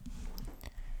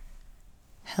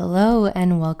Hello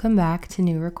and welcome back to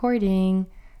New Recording.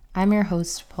 I'm your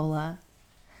host, Pola.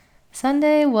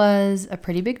 Sunday was a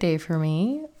pretty big day for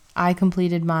me. I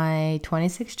completed my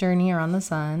 26th journey around the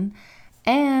sun,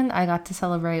 and I got to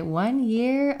celebrate 1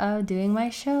 year of doing my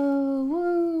show.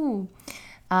 Woo!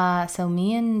 So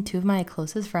me and two of my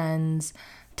closest friends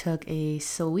took a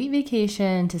sweet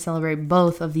vacation to celebrate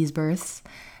both of these births,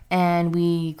 and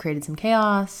we created some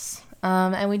chaos,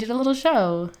 and we did a little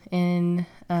show in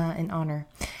honor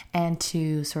and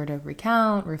to sort of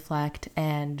recount, reflect,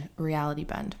 and reality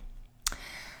bend.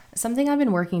 Something I've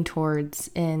been working towards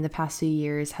in the past few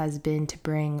years has been to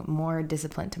bring more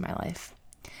discipline to my life.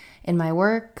 In my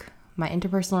work, my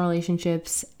interpersonal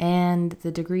relationships, and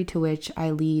the degree to which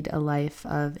I lead a life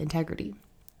of integrity.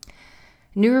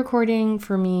 New Recording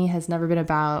for me has never been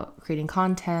about creating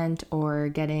content or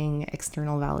getting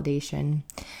external validation.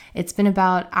 It's been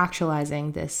about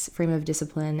actualizing this frame of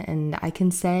discipline, and I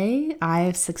can say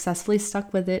I've successfully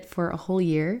stuck with it for a whole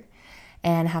year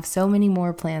and have so many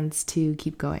more plans to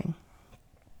keep going.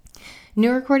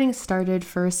 New Recording started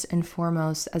first and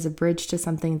foremost as a bridge to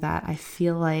something that I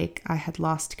feel like I had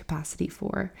lost capacity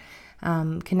for,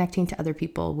 connecting to other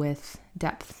people with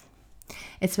depth.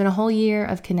 It's been a whole year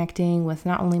of connecting with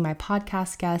not only my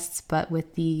podcast guests, but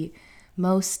with the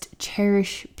most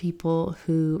cherished people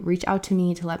who reach out to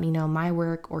me to let me know my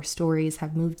work or stories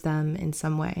have moved them in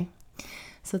some way.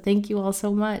 So thank you all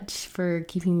so much for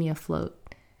keeping me afloat.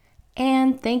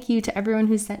 And thank you to everyone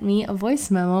who sent me a voice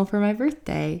memo for my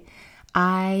birthday.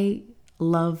 I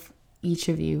love each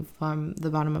of you from the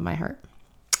bottom of my heart.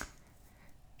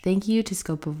 Thank you to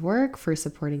Scope of Work for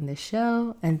supporting this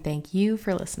show, and thank you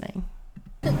for listening.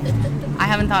 I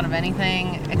haven't thought of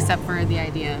anything except for the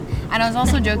idea. And I was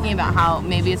also joking about how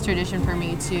maybe it's tradition for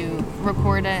me to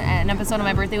record an episode on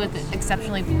my birthday with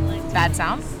exceptionally bad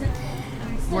sound.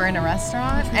 We're in a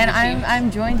restaurant, and I'm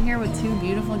joined here with two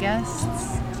beautiful guests.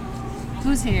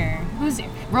 Who's here?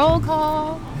 Roll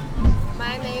call.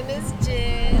 My name is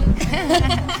Jen.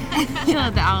 She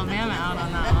let the Alabama out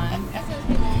on that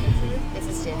one. This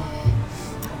is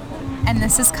Jen. And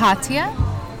this is Katya.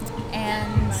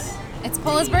 And it's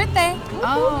Pola's birthday.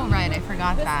 Oh, right. I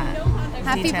forgot that.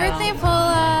 Happy detail. birthday,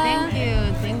 Pola.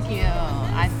 Thank you.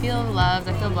 I feel loved.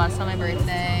 I feel blessed on my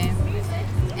birthday.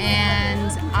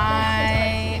 And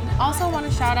I also want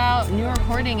to shout out New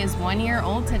Recording is 1 year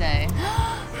old today.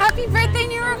 Happy birthday,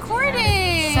 New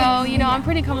Recording. So, I'm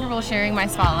pretty comfortable sharing my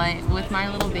spotlight with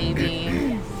my little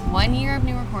baby. 1 year of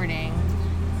New Recording.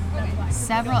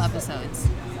 Several episodes.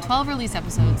 12 released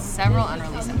episodes. Several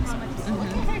unreleased episodes.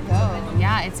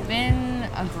 Yeah, it's been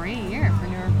a great year for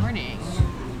New Recording.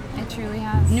 It truly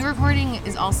has. New Recording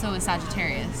is also a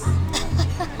Sagittarius.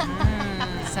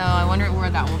 So I wonder where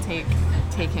that will take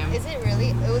him. Is it really?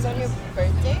 It was on your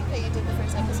birthday that you did the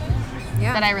first episode?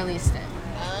 Yeah. That I released it.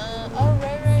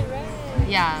 Right.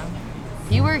 Yeah.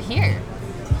 You were here.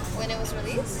 When it was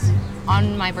released?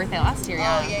 On my birthday last year,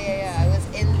 yeah. Oh, yeah. I was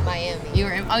in Miami. You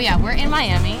were in, we're in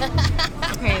Miami.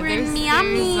 Okay, We're in there's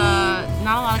Miami.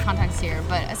 not a lot of context here,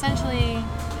 but essentially,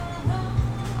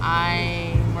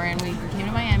 we came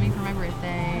to Miami for my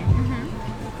birthday,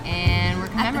 and we're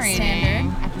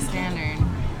commemorating at the Standard.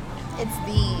 It's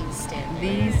the Standard.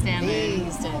 The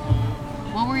Standard.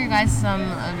 What were some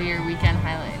of your weekend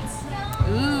highlights?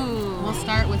 Ooh. We'll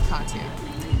start with Katya.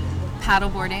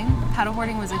 Paddleboarding.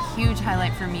 Paddleboarding was a huge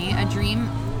highlight for me. A dream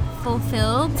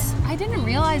fulfilled. I didn't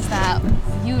realize that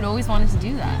you'd always wanted to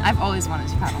do that. I've always wanted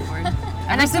to paddleboard.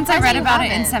 And Ever since I read about it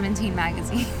in haven't. 17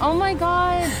 magazine. Oh my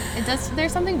god. It does.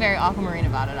 There's something very aquamarine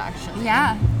about it, actually.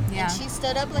 Yeah. And she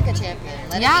stood up like a champion.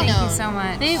 Let Yeah. it be Thank known. you so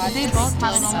much. They both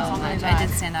have it so almost much. on I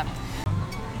did stand up.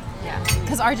 Yeah.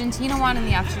 Because Argentina won in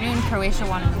the afternoon, Croatia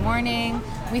won in the morning.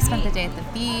 We spent the day at the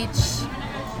beach.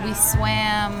 We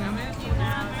swam.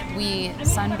 We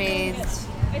sunbathed.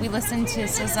 We listened to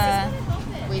SZA.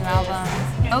 New album.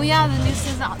 Oh yeah, the new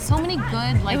SZA. So many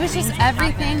good It was things just that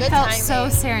everything happened. Good felt timing. so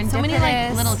serendipitous. So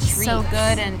many, little treats. So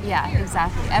good, and yeah,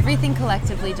 exactly. Everything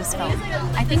collectively just felt.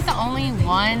 I think the only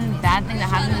one bad thing that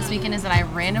happened this weekend is that I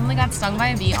randomly got stung by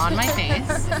a bee on my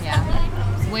face. Yeah.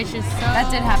 Which is so...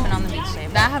 That did happen on the beach day.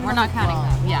 That happened. We're not counting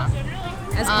that. Yeah.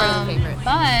 As part of the favorite.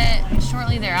 But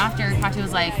shortly thereafter, Katya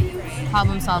was like,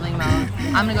 problem-solving mode.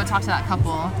 I'm gonna go talk to that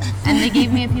couple, and they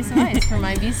gave me a piece of ice for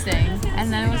my bee sting,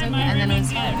 And then it was okay. and then it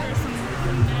was fine.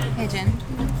 Hey, Jen.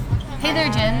 Hey there,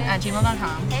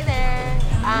 Jen@gmail.com. Hey there.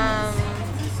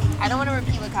 I don't want to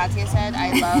repeat what Katya said.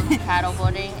 I love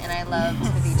paddleboarding and I loved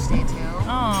the beach day too.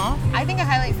 Aww. I think a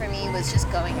highlight for me was just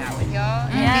going out with y'all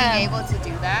and Yeah. being able to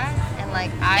do that. And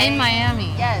In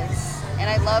Miami. Yes. And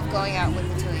I love going out with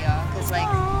the two of y'all because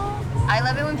I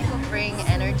love it when people bring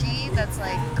energy that's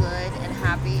like good and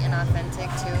happy and authentic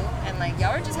too. And like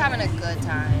y'all were just having a good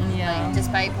time. Yeah. Like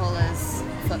despite Pola's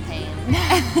foot pain.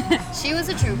 She was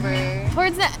a trooper.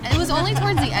 It was only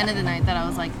towards the end of the night that I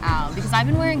was like, ow, because I've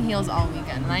been wearing heels all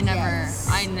weekend, and I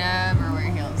never wear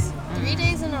heels. 3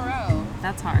 days in a row.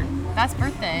 That's hard. That's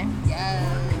birthday. Yes.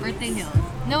 Birthday heels.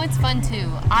 No, it's fun too.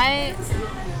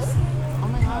 Oh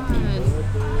my god.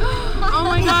 Oh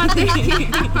my god.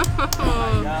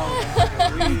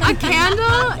 A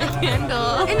candle? A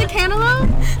candle. In the cantaloupe?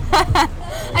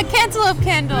 A cantaloupe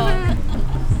candle.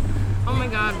 Oh my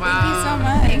god,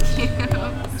 wow. Thank you so much.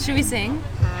 Thank you. Should we sing?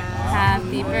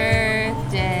 Happy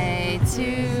birthday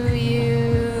to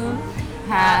you.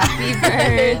 Happy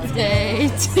birthday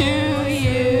to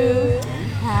you.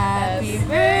 Happy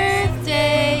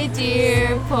birthday,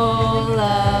 dear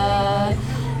Pola.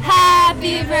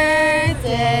 Happy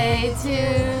birthday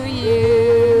to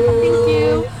you. Thank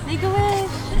you. Make a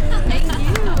wish. Thank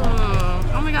you.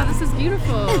 Oh my god, this is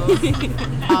beautiful.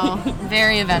 Oh,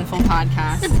 very eventful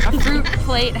podcast. A fruit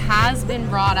plate has been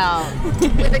brought out.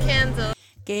 With a candle.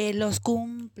 Que los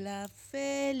cumpla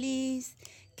feliz,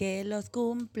 que los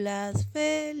cumplas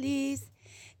feliz,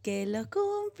 que los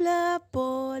cumpla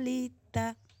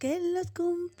Polita, que los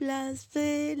cumplas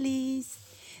feliz.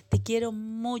 Te quiero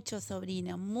mucho,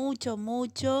 sobrina, mucho,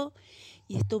 mucho.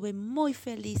 Y estuve muy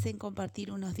feliz en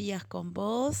compartir unos días con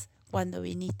vos cuando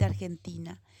viniste a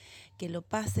Argentina. Que lo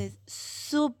pases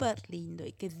súper lindo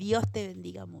y que Dios te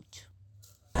bendiga mucho.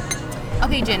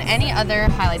 Okay, Jen, any other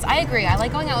highlights? I agree. I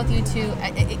like going out with you too.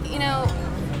 You know,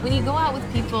 when you go out with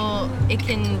people, it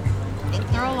can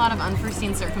throw a lot of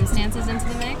unforeseen circumstances into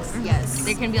the mix. Yes.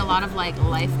 There can be a lot of like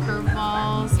life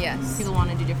curveballs. Yes. People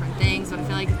want to do different things, but I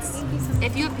feel like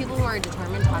if you have people who are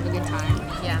determined to have a good time,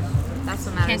 Yeah, that's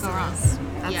what matters. can't go the wrong. most.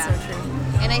 That's Yeah. so true.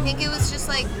 And I think it was just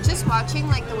like, just watching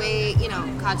like the way, you know,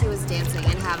 Katya was dancing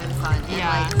and having fun. And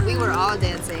Yeah. like, we were all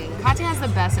dancing. Katya has the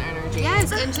best energy.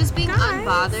 Yes, and just being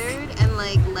unbothered and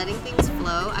like letting things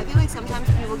flow. I feel like sometimes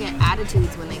people get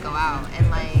attitudes when they go out and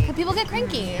like, But people get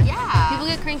cranky. Yeah. People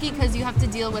get cranky because you have to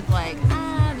deal with like,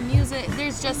 the music.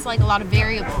 There's just like a lot of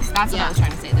variables. That's what I was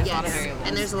trying to say. There's a lot of variables.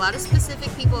 And there's a lot of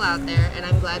specific people out there, and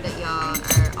I'm glad that y'all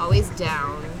are always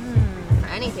down for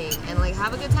anything and like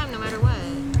have a good time no matter what.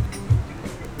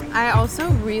 I also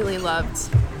really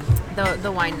loved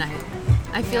the wine night.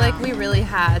 I feel like we really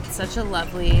had such a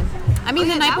lovely. I mean, Oh,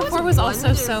 yeah, the night that was before was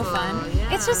also so wonderful, fun.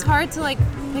 yeah. It's just hard to like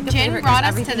pick a Jen favorite. brought 'cause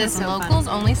us to everything this is so fun. locals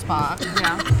only spot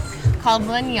Yeah. called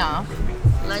Lanya.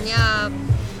 Lanya,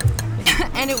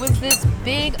 And it was this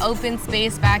big open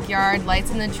space backyard,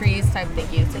 lights in the trees type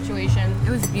thingy situation. It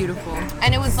was beautiful.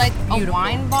 And it was like a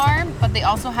wine bar, but they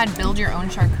also had build your own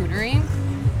charcuterie.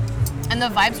 And the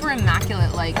vibes were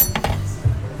immaculate. Like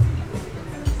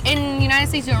in the United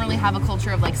States, you don't really have a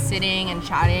culture of like sitting and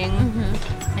chatting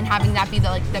and having that be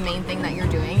the main thing that you're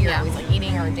doing. You're always like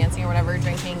eating or dancing or whatever,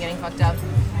 drinking, getting fucked up.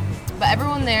 But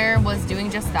everyone there was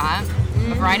doing just that,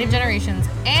 a variety of generations.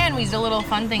 And we did a little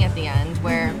fun thing at the end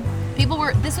where people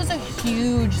were, this was a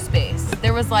huge space.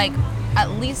 There was like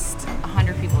at least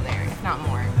 100 people there, if not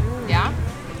more. Yeah?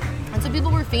 And so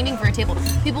people were fiending for a table.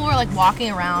 People were like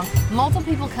walking around. Multiple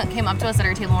people came up to us at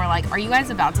our table and were like, are you guys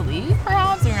about to leave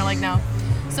perhaps? And we were like, no.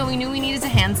 So we knew we needed to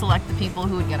hand select the people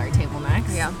who would get our table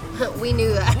next. Yeah. we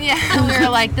knew that. Yeah, we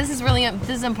were like, this is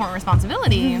important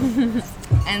responsibility.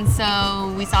 And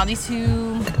so we saw these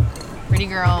two pretty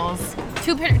girls,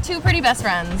 two pretty best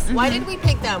friends. Why did we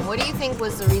pick them? What do you think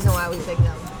was the reason why we picked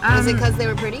them? Was it because they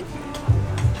were pretty?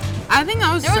 I think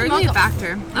that was There was certainly a multiple-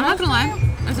 factor. I'm not gonna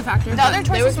lie, it was a factor. The but other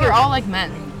choices were all like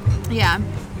men. Yeah,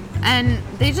 and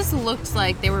they just looked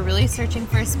like they were really searching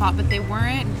for a spot, but they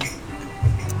weren't.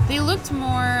 They looked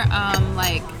more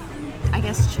like, I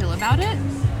guess, chill about it.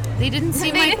 They didn't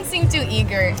seem They like didn't seem too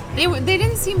eager. they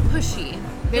didn't seem pushy.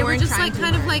 They were weren't just trying like too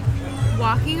kind of hard. like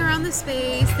walking around the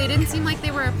space. They didn't seem like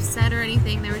they were upset or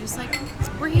anything. They were just like,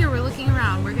 we're here, we're looking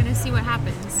around, we're gonna see what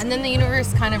happens. And then the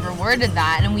universe kind of rewarded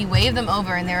that, and we waved them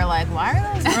over, and they were like, why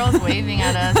are those girls waving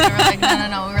at us? They were like,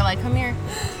 no. We were like, come here.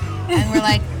 And we're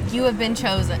like, you have been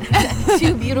chosen.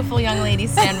 Two beautiful young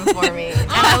ladies stand before me, and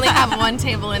I only have one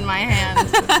table in my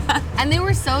hand. And they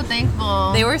were so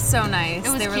thankful. They were so nice. It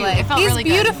was they were cute. like, It felt these really good."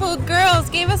 beautiful girls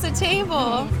gave us a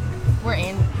table. We're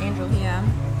angels. Yeah.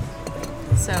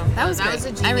 So that was That great. was a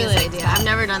genius I really liked idea. that. I've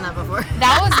never done that before.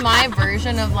 That was my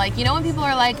version of like, you know when people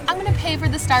are like, I'm gonna pay for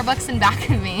the Starbucks in back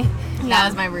of me? That Yeah.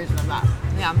 was my version of that.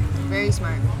 Yeah. Very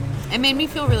smart. It made me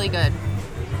feel really good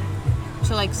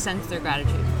to like sense their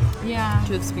gratitude, Yeah.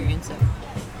 to experience it.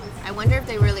 I wonder if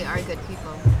they really are good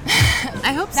people.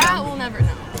 I hope so. That we'll never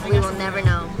know. We will never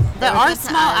know. The They were our good to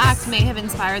small us. act may have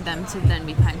inspired them to then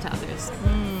be kind to others.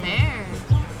 Fair.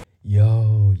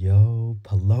 Yo,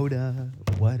 Pelota,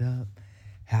 what up?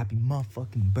 Happy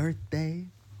motherfucking birthday.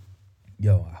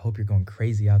 Yo, I hope you're going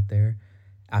crazy out there.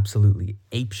 Absolutely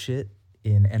ape shit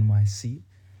in NYC.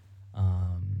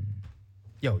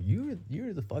 Yo,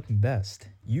 you're the fucking best.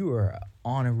 You are an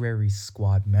honorary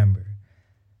squad member.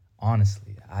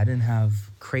 Honestly, I didn't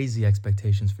have crazy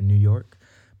expectations for New York,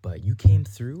 but you came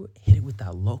through, hit it with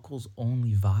that locals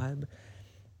only vibe.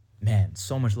 Man,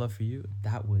 so much love for you.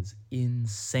 That was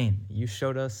insane. You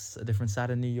showed us a different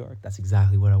side of New York. That's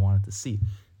exactly what I wanted to see.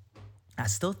 I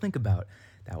still think about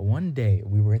that one day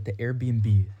we were at the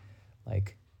Airbnb,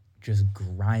 like just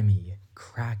grimy,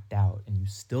 cracked out, and you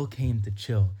still came to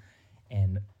chill.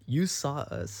 And you saw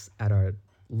us at our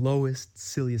lowest,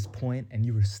 silliest point, and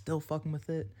you were still fucking with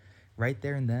it. Right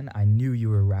there and then, I knew you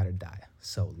were a ride or die.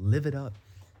 So live it up.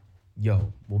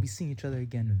 Yo, we'll be seeing each other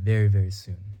again very, very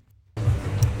soon.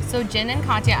 So Jin and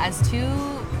Katya, as two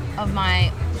of my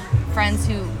friends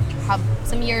who have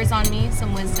some years on me,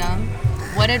 some wisdom,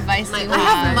 what advice do you I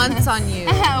have have? months on you.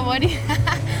 What do you,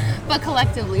 but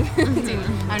collectively, too.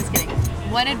 I'm just kidding.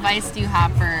 What advice do you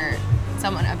have for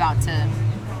someone about to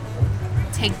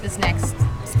take this next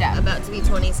step? About to be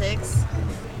 26. So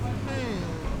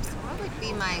what would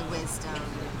be my wisdom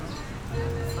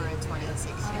for a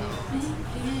 26-year-old?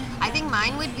 I think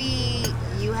mine would be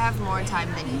you have more time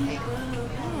than you think.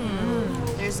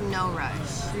 There's no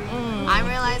rush. I'm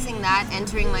realizing that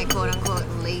entering my quote-unquote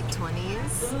late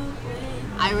 20s,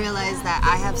 I realized that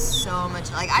I have so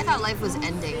much, like, I thought life was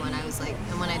ending when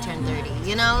I turned 30,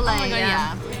 you know, like, God,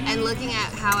 yeah. And looking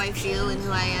at how I feel and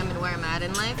who I am and where I'm at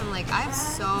in life, I'm like, I have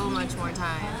so much more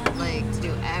time, like, to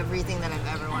do everything that I've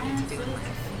ever wanted to do in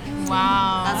life.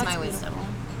 Wow. That's my wisdom.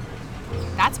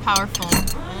 That's powerful.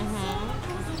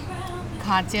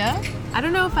 Katya? I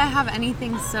don't know if I have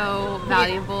anything so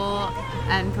valuable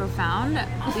and profound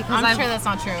because I'm I've sure that's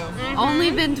not true.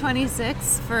 only been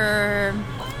 26 for,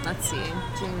 let's see,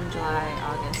 June, July,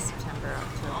 August, September,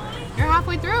 October, You're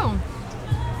halfway through.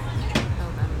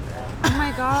 November. Oh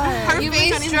my god. You've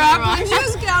been Face 26 dropped for a when she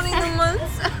was counting the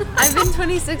months. I've been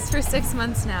 26 for 6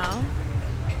 months now.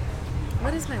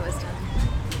 What is my wisdom?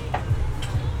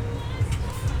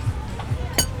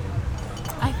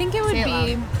 I think it would Say it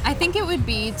be. loud. I think it would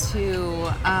be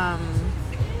to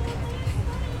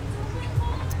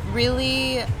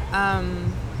really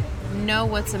know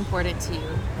what's important to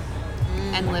you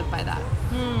and live by that.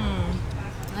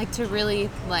 Like to really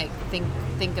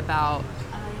think about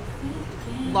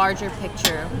larger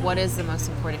picture. What is the most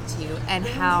important to you, and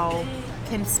how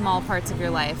can small parts of your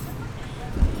life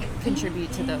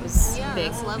contribute to those Yeah,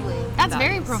 big. that's lovely. That's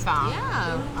very values. profound.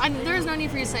 Yeah. There's no need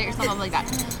for you to say it yourself up like that.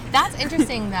 That's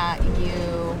interesting that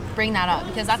you bring that up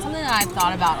because that's something that I've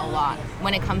thought about a lot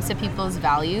when it comes to people's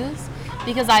values.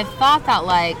 Because I've thought that,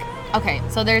 like, okay,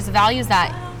 so there's values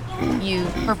that you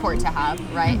purport to have,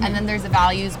 right? And then there's the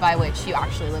values by which you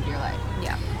actually live your life.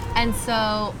 Yeah. And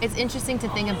so it's interesting to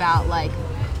think about, like,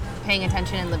 paying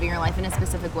attention and living your life in a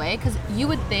specific way. Because you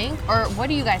would think, or what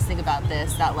do you guys think about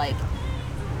this, that, like,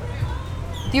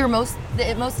 the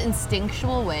most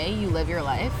instinctual way you live your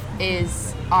life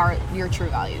are your true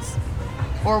values?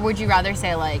 Or would you rather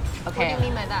say, like, okay, What do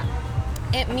you mean by that?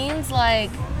 it means, like,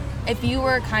 if you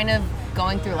were kind of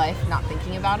going through life not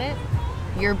thinking about it,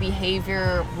 your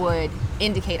behavior would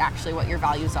indicate actually what your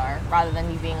values are, rather than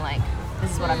you being like,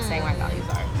 this is what I'm saying my values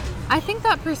are. I think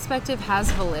that perspective has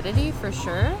validity for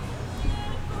sure,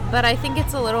 but I think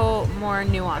it's a little more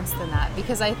nuanced than that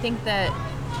because I think that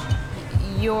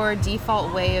your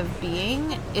default way of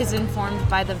being is informed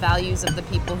by the values of the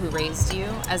people who raised you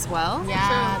as well.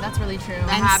 Yeah, that's really true. The And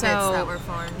habits so- that were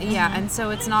formed. Yeah, and so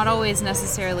it's not always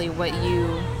necessarily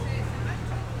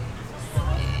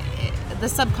the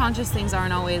subconscious things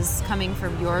aren't always coming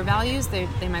from your values. They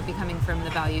might be coming from the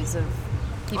values of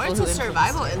people Or it's who a influenced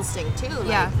survival you. instinct too. Like,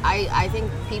 Yeah. I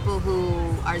think people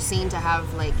who are seen to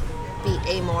have like be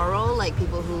amoral, like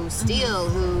people who steal,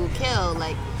 who kill,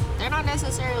 like they're not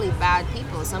necessarily bad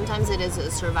people. Sometimes it is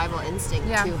a survival instinct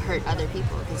Yeah. to hurt other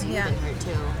people because you've Yeah. been hurt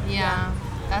too. Yeah,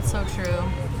 that's so true.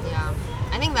 Yeah.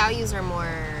 I think values are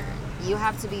more, you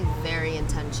have to be very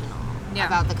intentional Yeah.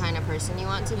 about the kind of person you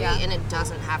want to be, Yeah. and it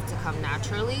doesn't have to come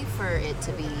naturally for it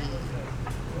to be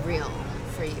real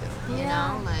for you. You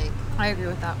know? Like, I agree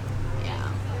with that. yeah.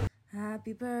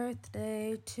 Happy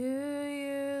birthday to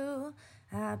you.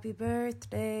 Happy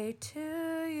birthday to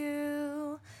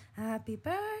you. Happy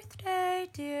birthday,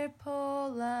 dear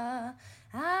Paula.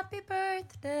 Happy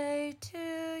birthday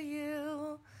to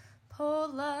you,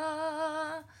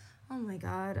 Paula. Oh my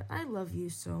God, I love you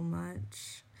so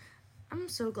much. I'm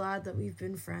so glad that we've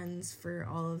been friends for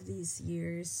all of these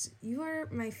years. You are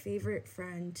my favorite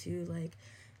friend to, like,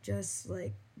 just,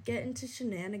 like, get into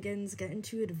shenanigans, get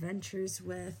into adventures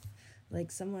with,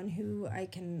 like, someone who I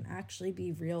can actually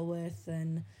be real with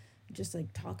and just,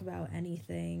 like, talk about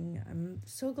anything. I'm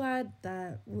so glad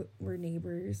that we're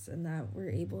neighbors and that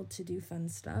we're able to do fun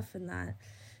stuff and that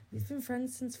we've been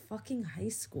friends since fucking high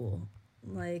school.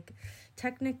 Like,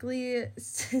 technically,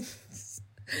 since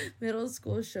middle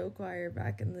school show choir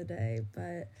back in the day,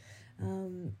 but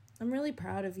I'm really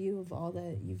proud of you, of all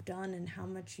that you've done and how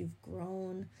much you've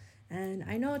grown, and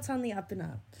I know it's on the up and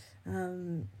up.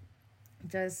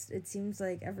 Just, it seems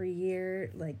like every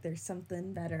year, like, there's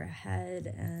something better ahead,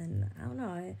 and I don't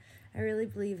know, I really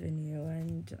believe in you,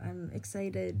 and I'm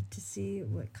excited to see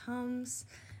what comes.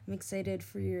 I'm excited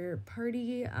for your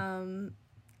party on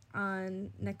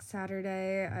next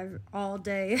Saturday.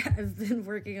 I've been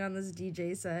working on this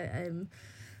DJ set. I'm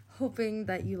hoping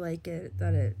that you like it,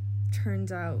 that it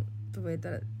turns out the way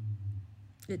that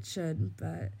it should.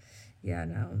 But yeah,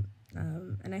 no.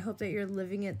 And I hope that you're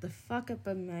living it the fuck up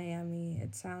in Miami.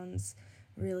 It sounds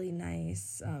really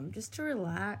nice. Just to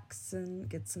relax and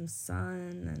get some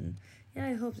sun. And yeah,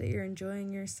 I hope that you're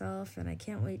enjoying yourself. And I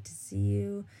can't wait to see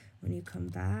you when you come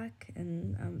back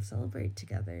and celebrate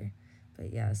together.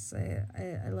 But yes,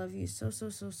 I love you so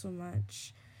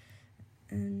much.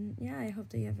 And yeah, I hope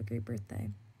that you have a great birthday.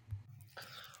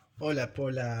 Hola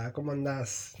Pola, ¿cómo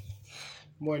andás?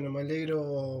 Bueno, me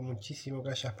alegro muchísimo que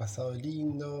hayas pasado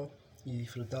lindo y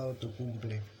disfrutado tu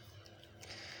cumple.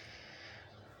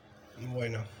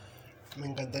 Bueno, me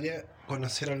encantaría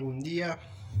conocer algún día,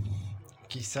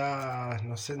 quizás,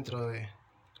 no sé, dentro de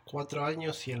 4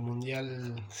 años, si el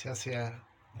mundial se hace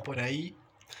por ahí,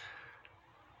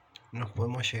 nos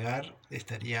podemos llegar,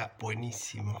 estaría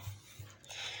buenísimo.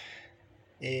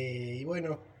 Y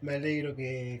bueno, me alegro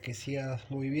que sigas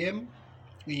muy bien.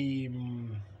 Y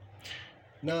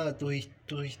nada, tus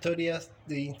historias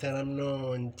de Instagram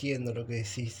no entiendo lo que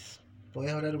decís.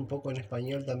 ¿Podés hablar un poco en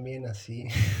español también? Así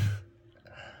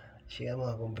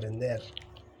llegamos a comprender.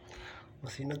 O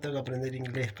si no, tengo que aprender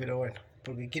inglés, pero bueno,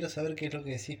 porque quiero saber qué es lo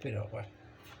que decís, pero bueno,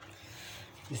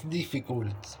 es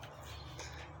difficult.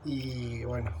 Y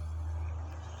bueno,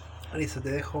 eso, te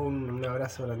dejo un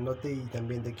abrazo grandote y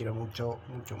también te quiero mucho.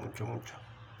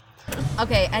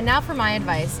 Okay, and now for my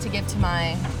advice to give to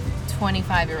my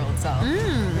 25-year-old self.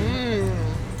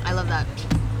 I love that.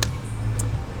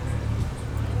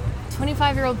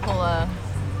 25-year-old Pola.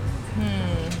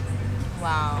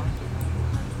 Wow.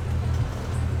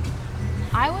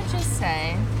 I would just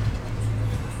say,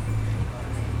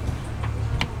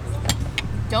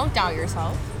 don't doubt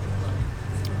yourself.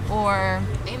 Or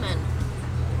Amen.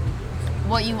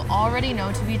 What you already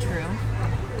know to be true,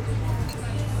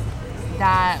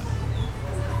 that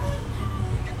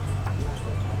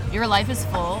your life is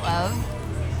full of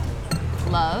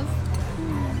love,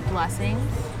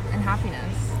 blessings, and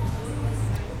happiness.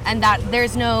 And that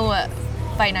there's no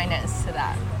finiteness to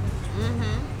that.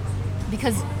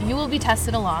 Because you will be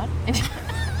tested a lot.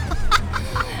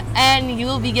 And you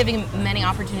will be given many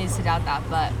opportunities to doubt that,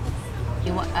 but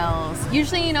what else?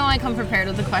 Usually, I come prepared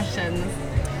with the questions.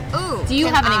 Ooh, do you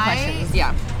have any questions?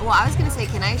 Yeah. Well, I was going to say,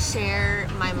 can I share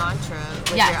my mantra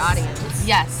with your audience?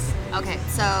 Yes. Okay,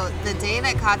 so the day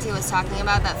that Katya was talking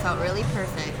about that felt really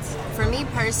perfect. For me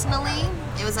personally,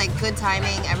 it was like good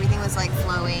timing. Everything was like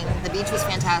flowing. The beach was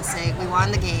fantastic. We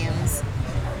won the games.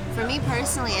 For me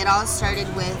personally, it all started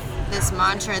with this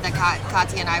mantra that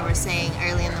Katya and I were saying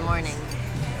early in the morning.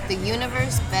 The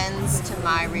universe bends to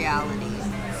my reality.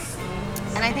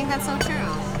 And I think that's so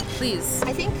true. Please.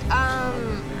 I think,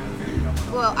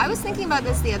 well, I was thinking about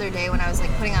this the other day when I was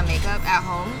like putting on makeup at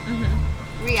home.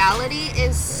 Reality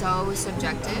is so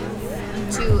subjective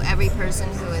to every person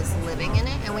who is living in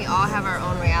it, and we all have our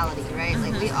own reality, right?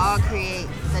 Like, we all create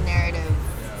the narrative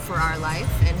for our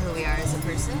life and who we are as a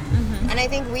person. And I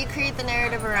think we create the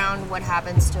narrative around what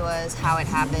happens to us, how it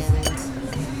happened,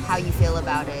 how you feel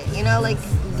about it. Like,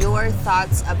 your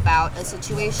thoughts about a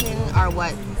situation are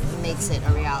what makes it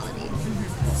a reality.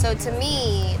 So to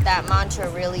me, that mantra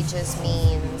really just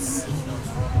means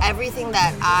everything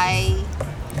that I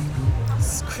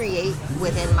create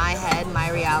within my head, my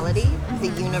reality, the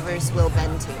universe will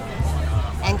bend to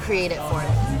and create it for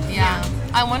me. Yeah.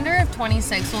 I wonder if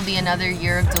 26 will be another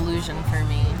year of delusion for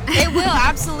me. It will,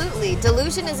 absolutely.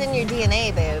 Delusion is in your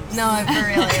DNA, babes. No, it for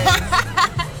real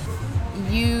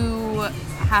is. You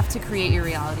have to create your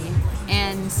reality.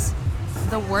 And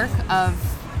the work of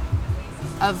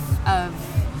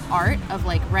art, of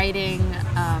like writing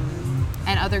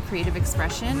and other creative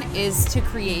expression, is to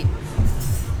create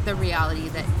the reality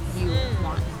that you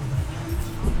want.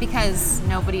 because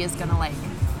nobody is gonna like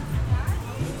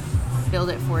build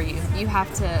it for you. You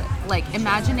have to, like,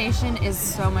 imagination is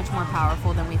so much more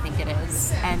powerful than we think it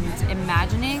is. And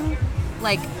imagining,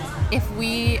 like, if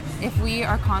we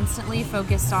are constantly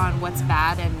focused on what's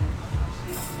bad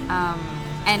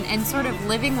and sort of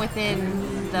living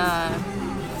within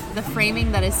the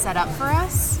framing that is set up for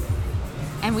us,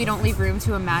 and we don't leave room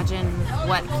to imagine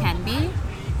what can be,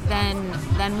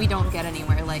 then we don't get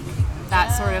anywhere. Like, that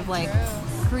sort of like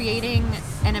creating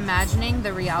and imagining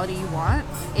the reality you want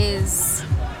is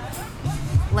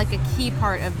like a key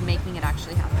part of making it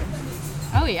actually happen.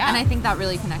 Oh yeah. And I think that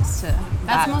really connects to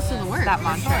That's most of the work, that for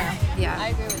mantra. sure. Yeah. I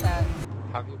agree with that.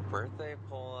 Happy birthday,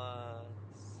 Paula.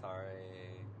 Sorry.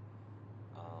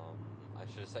 I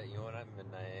should have set you one at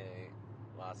midnight.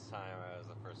 Last time I was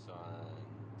the first one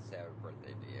to say happy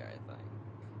birthday to you, I think.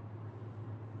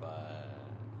 But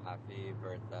happy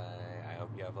birthday. I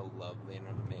hope you have a lovely and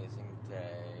an amazing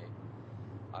day.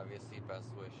 Obviously,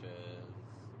 best wishes.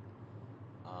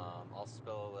 I'll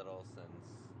spill a little since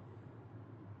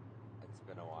it's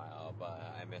been a while,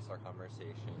 but I miss our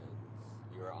conversations.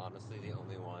 You are honestly the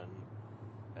only one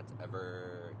that's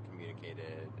ever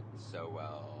communicated so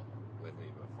well with me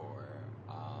before.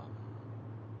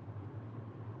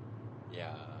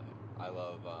 Yeah, I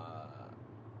love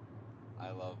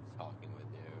talking with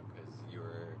you because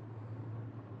you're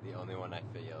the only one I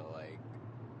feel like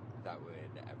that would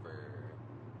ever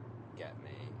get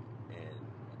me in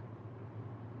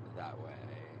that way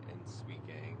in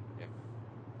speaking, if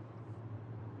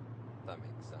that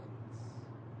makes sense.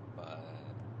 But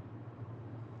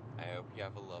I hope you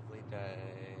have a lovely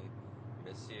day.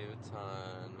 Miss you a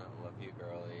ton. Love you,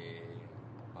 girly.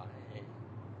 Bye.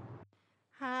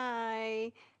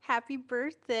 Hi, happy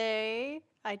birthday.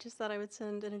 I just thought I would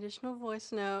send an additional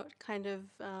voice note, kind of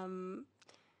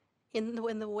in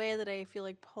the way that I feel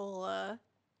like Paula,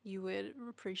 you would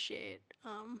appreciate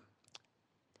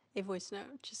a voice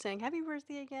note, just saying happy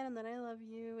birthday again, and that I love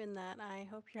you, and that I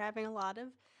hope you're having a lot of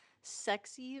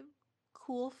sexy,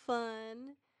 cool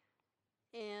fun,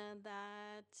 and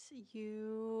that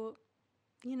you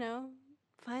know,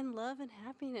 find love and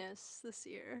happiness this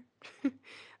year.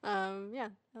 Yeah,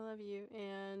 I love you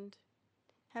and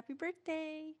happy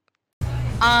birthday.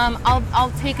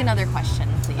 I'll take another question,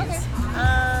 please. Okay.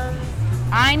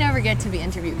 I never get to be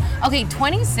interviewed. Okay,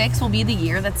 26 will be the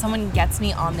year that someone gets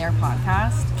me on their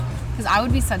podcast, because I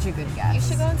would be such a good guest. You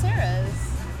should go on Sarah's.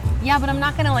 Yeah, but I'm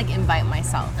not gonna like invite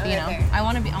myself. Okay, You know, fair. I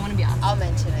want to be asked. I'll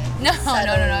mention it. No,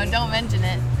 Subtly. don't mention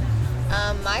it.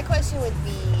 My question would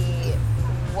be,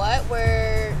 what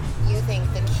were you think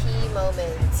the key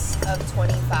moments of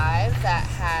 25 that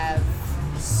have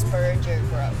spurred your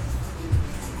growth?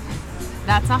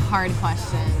 That's a hard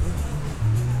question.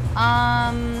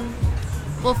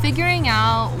 Well, figuring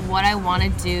out what I want to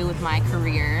do with my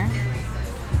career.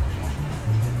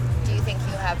 Do you think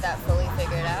you have that fully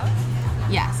figured out?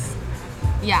 Yes.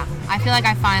 Yeah, I feel like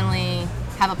I finally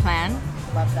have a plan,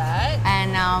 Love that.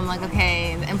 and now I'm like,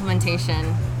 okay, the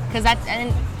implementation, because I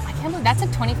can't believe that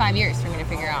took 25 years for me to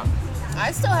figure out.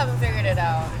 I still haven't figured it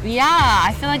out. Yeah,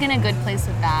 I feel like in a good place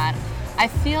with that. I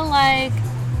feel like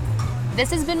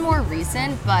this has been more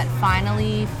recent, but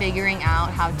finally figuring out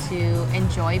how to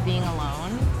enjoy being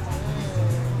alone.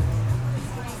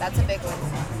 That's a big one.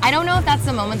 I don't know if that's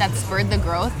the moment that spurred the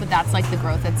growth, but that's like the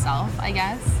growth itself, I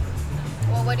guess.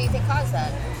 Well, what do you think caused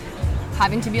that?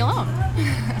 Having to be alone.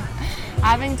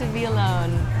 Having to be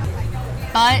alone.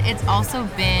 But it's also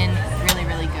been really,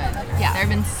 really good. Yeah. There have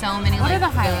been so many What like are the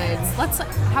highlights? good-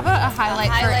 How about a highlight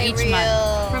for highlight each reel.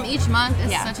 month? From each month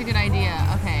is Yeah. such a good idea.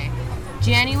 Okay.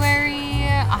 January,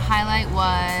 a highlight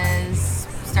was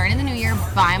starting the new year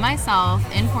by myself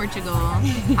in Portugal,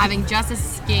 having just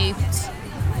escaped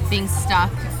being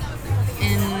stuck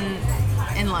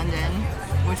in London,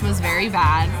 which was very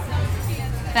bad.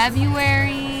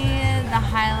 February, the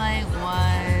highlight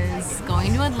was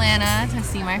going to Atlanta to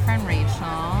see my friend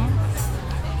Rachel.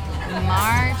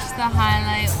 March, the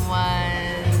highlight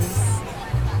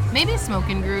was maybe Smoke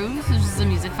and Grooves, which is a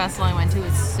music festival I went to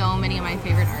with so many of my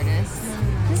favorite artists.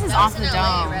 This is That off was the in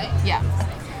LA, dome. right? Yeah.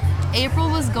 April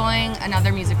was going,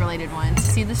 another music related one, to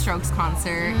see the Strokes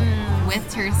concert with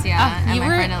Tercia and You my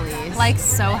were friend Elise. like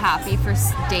so happy for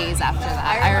days after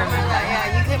that. I remember. that.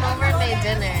 Yeah, you came over and made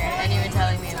dinner, and you were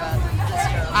telling me about the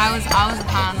Strokes. I was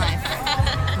upon life.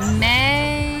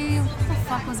 May, what the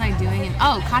fuck was I doing?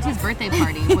 Katya's birthday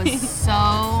party was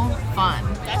so fun.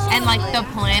 And like the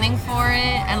planning for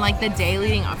it and like the day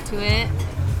leading up to it.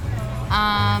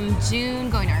 June,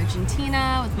 going to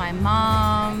Argentina with my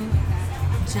mom.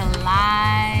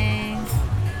 July.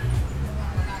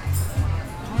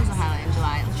 What was the highlight in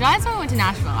July. July's when we went to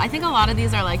Nashville. I think a lot of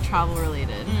these are like travel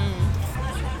related.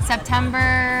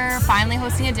 September, finally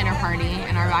hosting a dinner party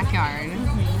in our backyard.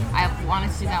 I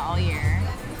wanted to do that all year.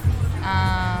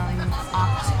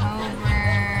 October.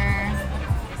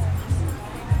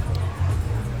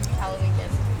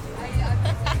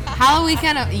 Halloween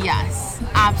weekend, yes,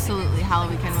 absolutely.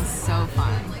 Halloween weekend was so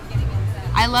fun.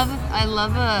 I love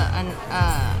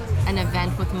an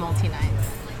event with multi-nights.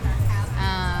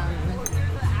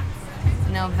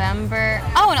 November.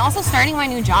 Oh, and also starting my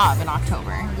new job in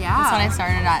October. Yeah. That's when I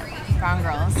started at Brown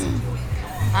Girls.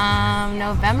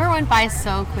 November went by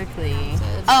so quickly.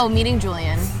 Oh, meeting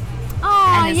Julian.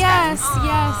 Oh, and his yes, friends.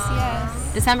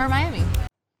 yes. December, Miami.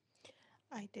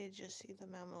 I did just see the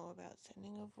memo about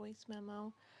sending a voice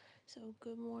memo. So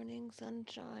good morning,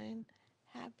 sunshine.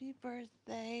 Happy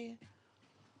birthday.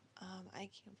 I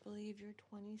can't believe you're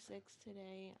 26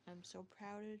 today. I'm so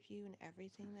proud of you and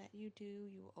everything that you do.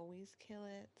 You always kill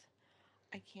it.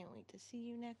 I can't wait to see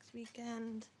you next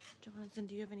weekend. Jonathan,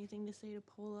 do you have anything to say to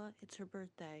Paula? It's her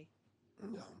birthday.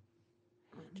 No.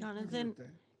 Jonathan,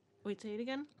 wait, say it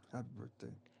again. Happy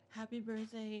birthday. Happy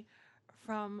birthday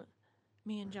from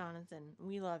me and Jonathan.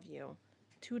 We love you.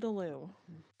 Toodaloo.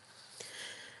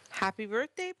 Happy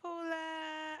birthday, Paula.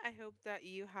 I hope that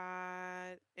you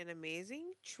had an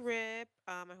amazing trip.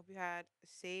 I hope you had a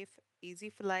safe, easy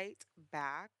flight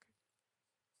back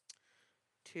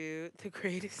to the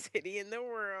greatest city in the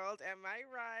world. Am I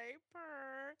right,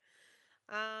 Purr?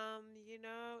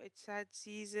 It's sad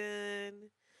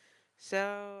season.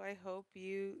 So I hope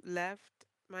you left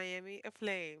Miami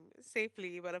aflame,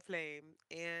 safely but aflame.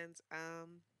 And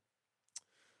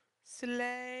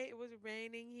Slay, it was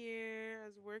raining here. I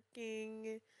was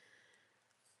working.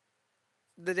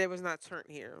 The day was not turned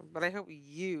here, but I hope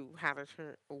you had a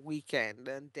weekend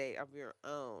and day of your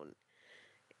own.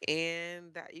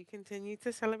 And that you continue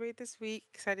to celebrate this week.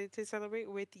 Excited to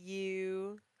celebrate with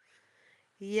you.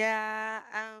 Yeah,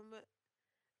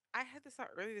 I had this thought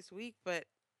early this week, but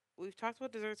we've talked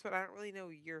about desserts, but I don't really know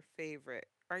your favorite.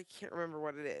 Or I can't remember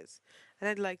what it is. And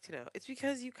I'd like to know. It's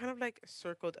because you kind of like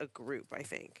circled a group, I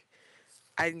think.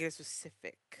 I didn't get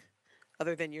specific,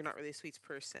 other than you're not really a sweets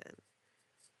person.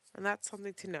 And that's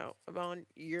something to know about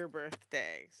your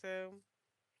birthday. So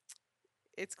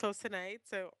it's close tonight.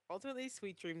 So ultimately,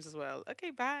 sweet dreams as well.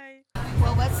 Okay, bye.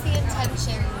 Well, what's the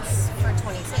intentions for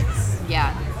 26?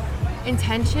 Yeah.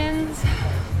 Intentions.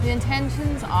 The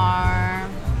intentions are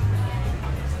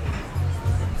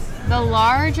the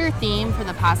larger theme for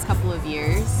the past couple of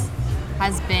years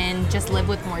has been just live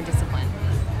with more discipline.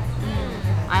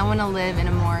 I want to live in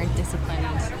a more disciplined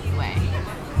way.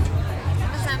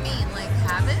 What does that mean? Like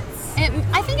habits?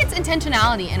 I think it's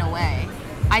intentionality in a way.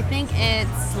 I think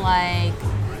it's like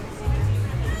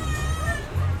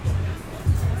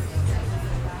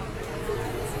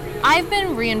I've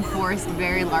been reinforced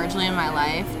very largely in my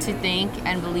life to think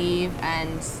and believe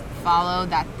and follow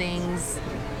that things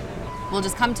will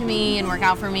just come to me and work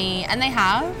out for me, and they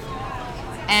have.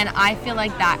 And I feel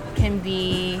like that can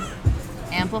be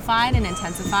amplified and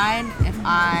intensified if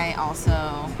I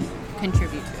also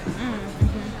contribute to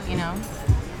it. You know?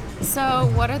 So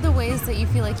what are the ways that you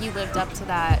feel like you lived up to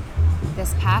that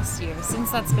this past year,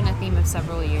 since that's been a theme of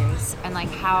several years? And like,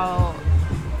 how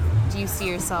do you see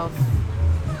yourself,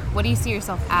 what do you see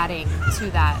yourself adding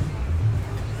to that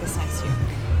this next year?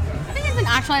 I think it's been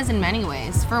actualized in many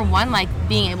ways. For one, like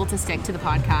being able to stick to the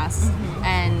podcast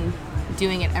and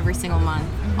doing it every single month,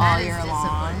 all year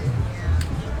long.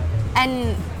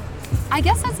 And I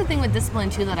guess that's the thing with discipline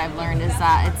too that I've learned, is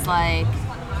that it's like,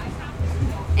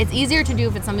 it's easier to do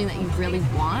if it's something that you really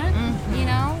want, you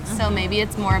know? So maybe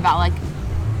it's more about like,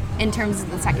 in terms of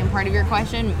the second part of your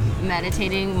question,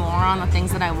 meditating more on the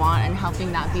things that I want and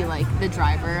helping that be like the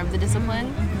driver of the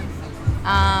discipline.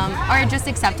 Or just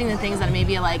accepting the things that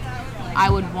maybe like I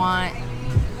would want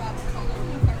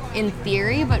in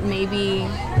theory, but maybe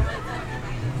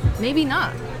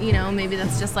not, you know? Maybe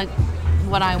that's just like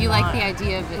what I want. You like the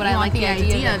idea of it. But I like the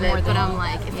idea of it, but I'm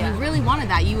like, if you really wanted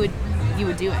that, you would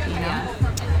do it, you know?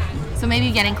 So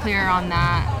maybe getting clearer on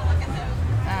that.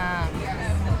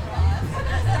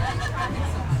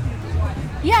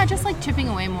 Yeah, just like chipping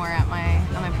away more at my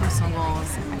personal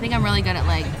goals. I think I'm really good at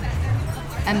like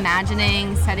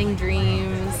imagining, setting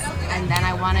dreams, and then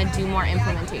I want to do more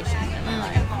implementation in my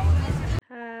life.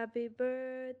 Happy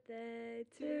birthday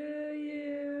to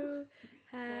you.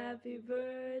 Happy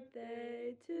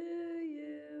birthday to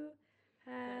you.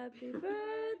 Happy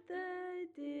birthday,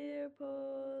 dear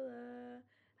Paula.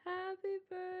 Happy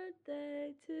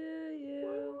birthday to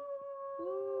you.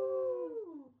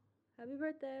 Woo. Happy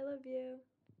birthday, I love you.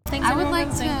 I would like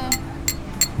to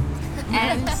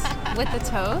end with the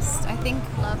toast. I think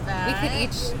Love that. we could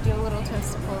each do a little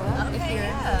toast to Pola. Okay, if you're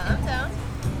yeah, I'm down.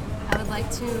 I would like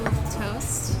to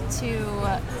toast to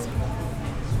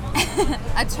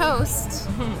a toast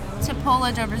to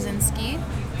Pola Dobrzinski,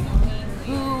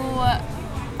 who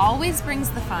always brings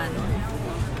the fun,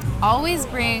 always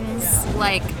brings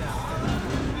like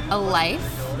a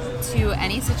life to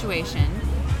any situation,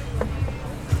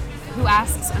 who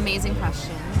asks amazing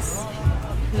questions,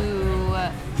 who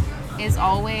is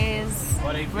always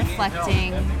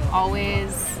reflecting,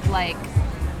 always like,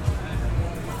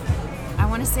 I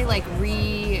want to say like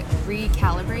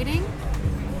recalibrating.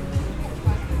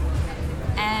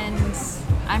 And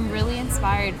I'm really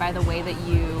inspired by the way that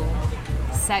you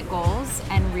set goals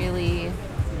and really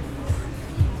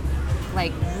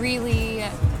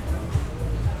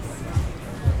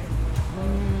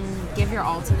give your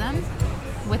all to them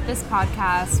with this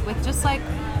podcast, with just like,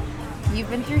 you've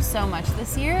been through so much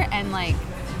this year, and like,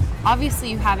 obviously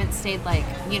you haven't stayed like,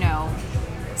 you know,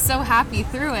 so happy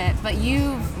through it, but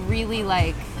you've really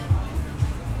like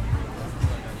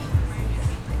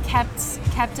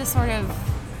kept a sort of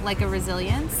like a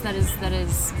resilience that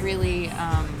is really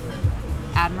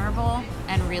admirable,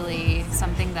 and really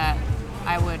something that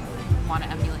I would want to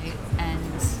emulate.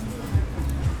 And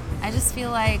I just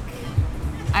feel like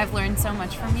I've learned so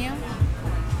much from you,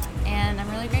 and I'm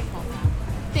really grateful.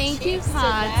 Thank you,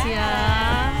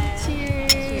 Katya.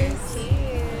 Cheers.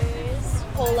 Cheers.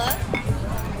 Pola,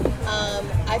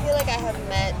 I feel like I have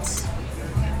met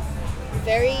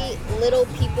very little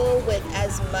people with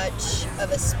as much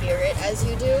of a spirit as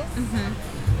you do.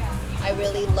 I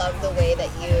really love the way that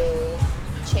you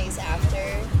chase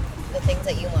after the things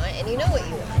that you want, and you know what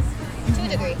you want to a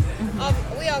degree.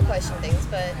 We all question things,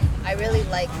 but I really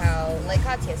like how, like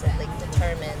Katya said, like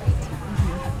determined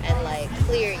and like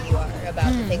clear you are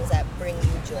about the things that bring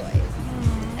you joy.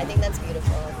 I think that's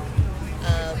beautiful.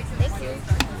 Thank you.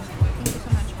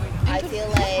 I feel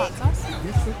like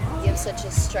you have such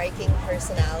a striking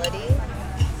personality.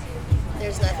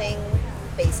 There's nothing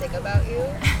basic about you.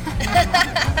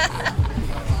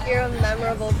 You're a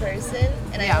memorable person,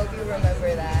 and I hope you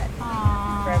remember that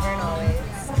forever and always.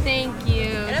 Thank you.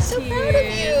 And I'm so proud of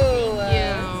you.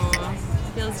 Thank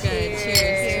you. Feels good.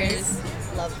 Cheers.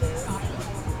 Love this.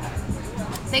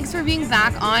 Thanks for being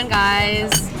back on, guys.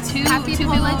 Two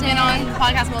people have been on the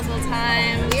podcast multiple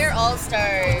times. We're all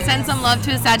stars. Send some love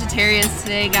to a Sagittarius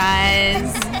today,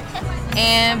 guys.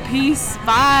 And peace.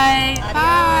 Bye. Adios.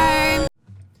 Bye.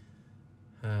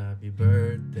 Happy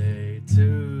birthday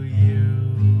to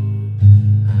you.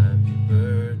 Happy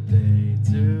birthday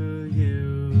to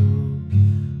you.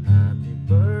 Happy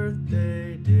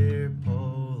birthday, dear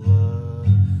Pola.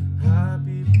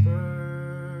 Happy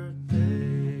birthday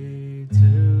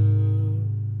to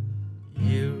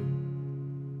you.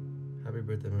 Happy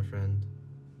birthday, my friend.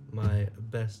 My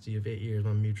bestie of 8 years,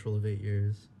 my mutual of 8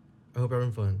 years. I hope you're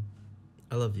having fun.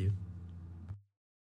 I love you.